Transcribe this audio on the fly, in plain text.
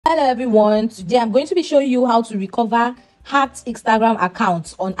Hello everyone, today I'm going to be showing you how to recover hacked Instagram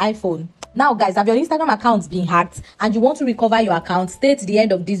accounts on iPhone. Now guys, have your Instagram accounts been hacked and you want to recover your account, stay to the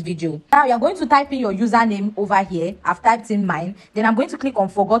end of this video. Now you're going to type in your username over here. I've typed in mine. Then I'm going to click on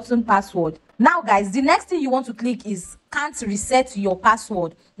forgotten password. Now guys, the next thing you want to click is can't reset your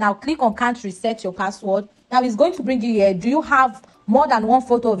password. Now click on can't reset your password. Now it's going to bring you here. Do you have more than one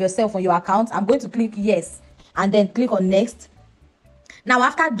photo of yourself on your account? I'm going to click yes and then click on next. Now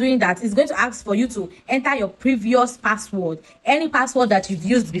after doing that, it's going to ask for you to enter your previous password. Any password that you've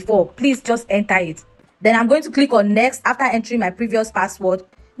used before, please just enter it. Then I'm going to click on next after entering my previous password.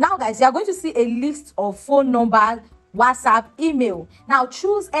 Now guys, you are going to see a list of phone numbers, WhatsApp, email. Now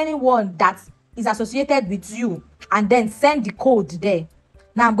choose anyone that is associated with you and then send the code there.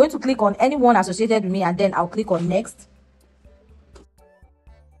 Now I'm going to click on anyone associated with me and then I'll click on next.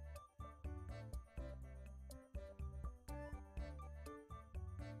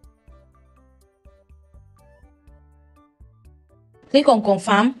 Click on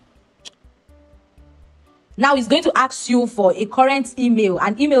confirm. Now it's going to ask you for a current email,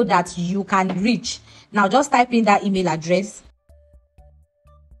 an email that you can reach. Now just type in that email address.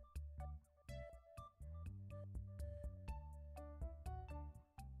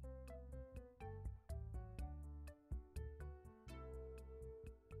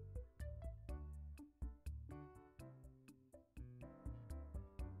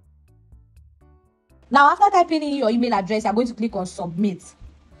 Now after typing in your email address, you're going to click on submit.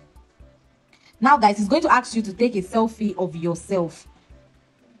 Now guys, it's going to ask you to take a selfie of yourself.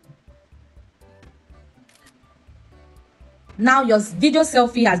 Now your video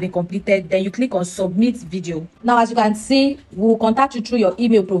selfie has been completed. Then you click on submit video. Now as you can see, we will contact you through your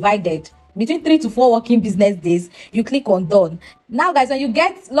email provided. Between 3 to 4 working business days, you click on done. Now guys, when you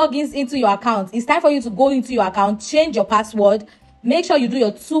get logins into your account, it's time for you to go into your account, change your password, make sure you do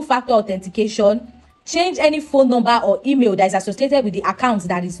your 2-factor authentication, change any phone number or email that is associated with the account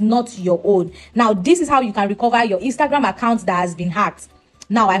that is not your own. Now this is how you can recover your Instagram account that has been hacked.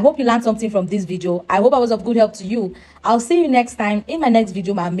 Now I hope you learned something from this video. I hope I was of good help to you. I'll see you next time in my next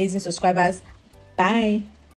video, my amazing subscribers. Bye.